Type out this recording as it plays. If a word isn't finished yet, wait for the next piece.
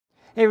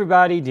Hey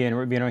everybody, Dan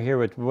Rubino here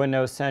with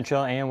Windows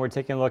Central, and we're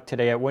taking a look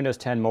today at Windows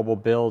 10 mobile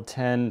build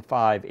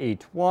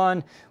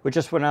 10.5.8.1, which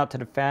just went out to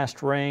the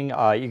fast ring.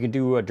 You can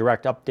do a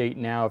direct update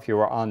now if you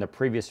were on the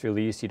previous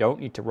release. You don't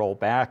need to roll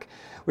back.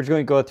 We're just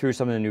going to go through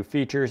some of the new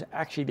features.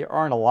 Actually, there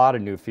aren't a lot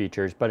of new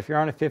features, but if you're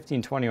on a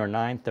 1520 or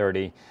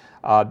 930,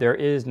 there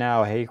is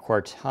now Hey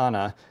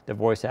Cortana, the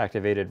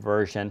voice-activated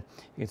version.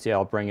 You can see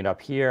I'll bring it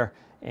up here.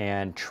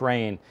 And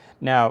train.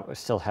 Now, it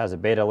still has a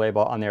beta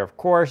label on there, of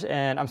course,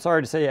 and I'm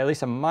sorry to say, at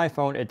least on my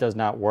phone, it does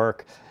not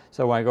work.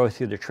 So when I go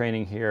through the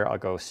training here, I'll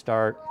go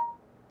start.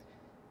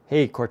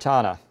 Hey,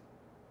 Cortana.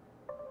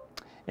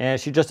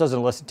 And she just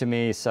doesn't listen to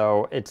me,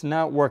 so it's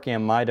not working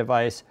on my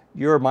device.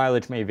 Your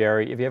mileage may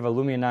vary. If you have a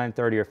Lumia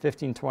 930 or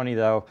 1520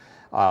 though,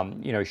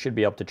 you should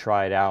be able to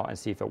try it out and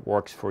see if it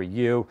works for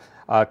you.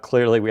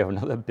 Clearly, we have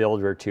another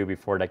build or two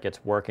before that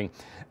gets working.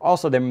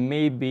 Also, there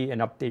may be an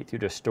update through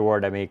the store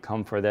that may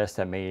come for this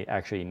that may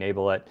actually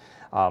enable it.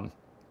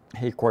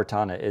 Hey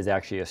Cortana is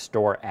actually a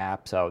store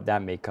app, so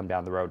that may come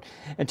down the road.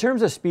 In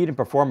terms of speed and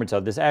performance,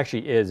 though, this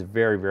actually is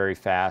very, very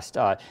fast.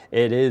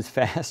 It is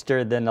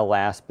faster than the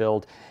last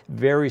build,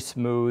 very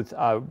smooth,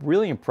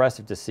 really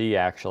impressive to see,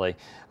 actually.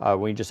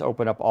 When you just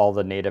open up all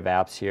the native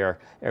apps here,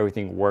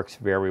 everything works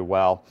very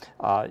well.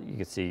 You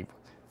can see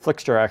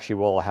Flickster actually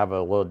will have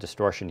a little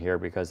distortion here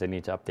because they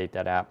need to update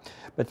that app.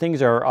 But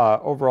things are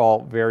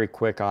overall very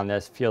quick on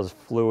this, feels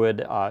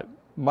fluid.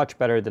 Much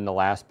better than the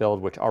last build,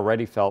 which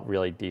already felt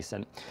really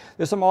decent.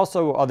 There's some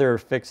also other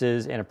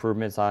fixes and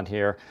improvements on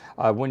here.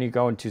 When you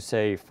go into,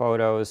 say,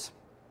 photos,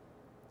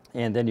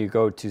 and then you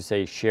go to,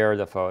 say, share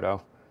the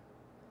photo,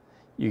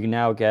 you can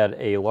now get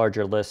a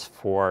larger list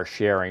for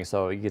sharing.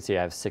 So you can see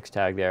I have 6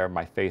 tagged there,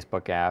 my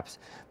Facebook apps,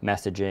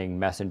 messaging,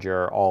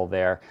 Messenger, all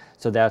there.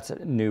 So that's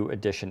a new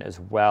addition as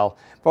well.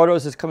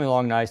 Photos is coming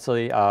along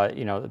nicely.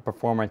 The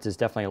performance is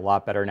definitely a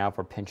lot better now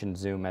for pinch and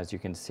zoom, as you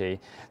can see.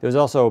 There's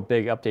also a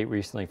big update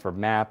recently for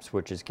maps,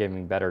 which is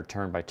giving better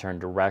turn-by-turn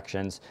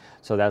directions.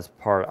 So that's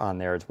part on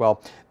there as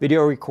well.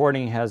 Video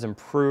recording has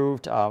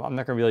improved. I'm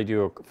not going to really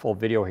do a full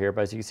video here,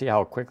 but as you can see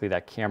how quickly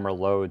that camera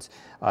loads,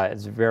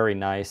 it's very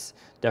nice.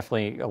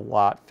 Definitely a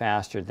lot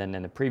faster than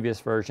in the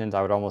previous versions.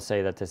 I would almost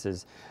say that this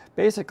is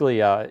basically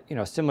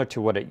similar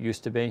to what it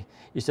used to be.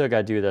 You still got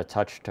to do the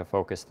touch to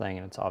focus thing,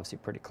 and it's obviously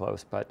pretty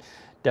close, but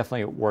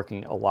definitely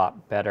working a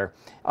lot better.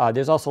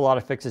 There's also a lot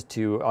of fixes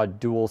to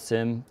dual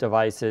SIM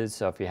devices,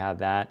 so if you have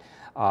that.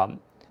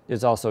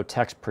 There's also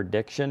text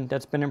prediction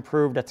that's been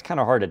improved. That's kind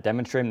of hard to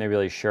demonstrate. I'm not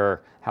really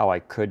sure how I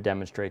could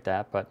demonstrate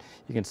that, but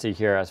you can see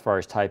here as far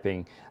as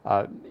typing,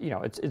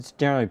 it's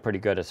generally pretty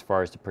good as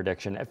far as the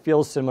prediction. It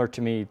feels similar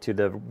to me to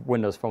the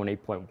Windows Phone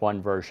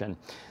 8.1 version.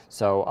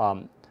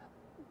 So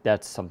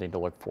that's something to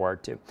look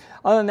forward to.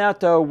 Other than that,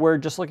 though, we're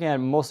just looking at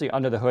mostly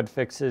under the hood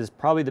fixes.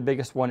 Probably the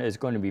biggest one is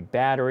going to be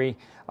battery.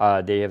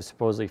 They have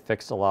supposedly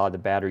fixed a lot of the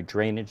battery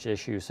drainage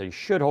issues, so you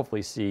should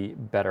hopefully see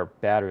better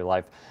battery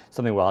life,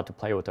 something we'll have to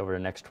play with over the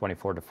next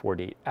 24 to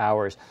 48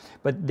 hours.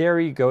 But there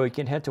you go. You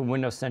can head to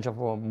Windows Central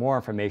for more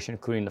information,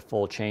 including the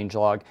full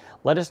changelog.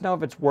 Let us know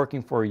if it's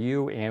working for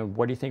you, and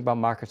what do you think about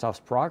Microsoft's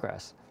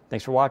progress.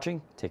 Thanks for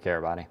watching. Take care,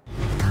 everybody.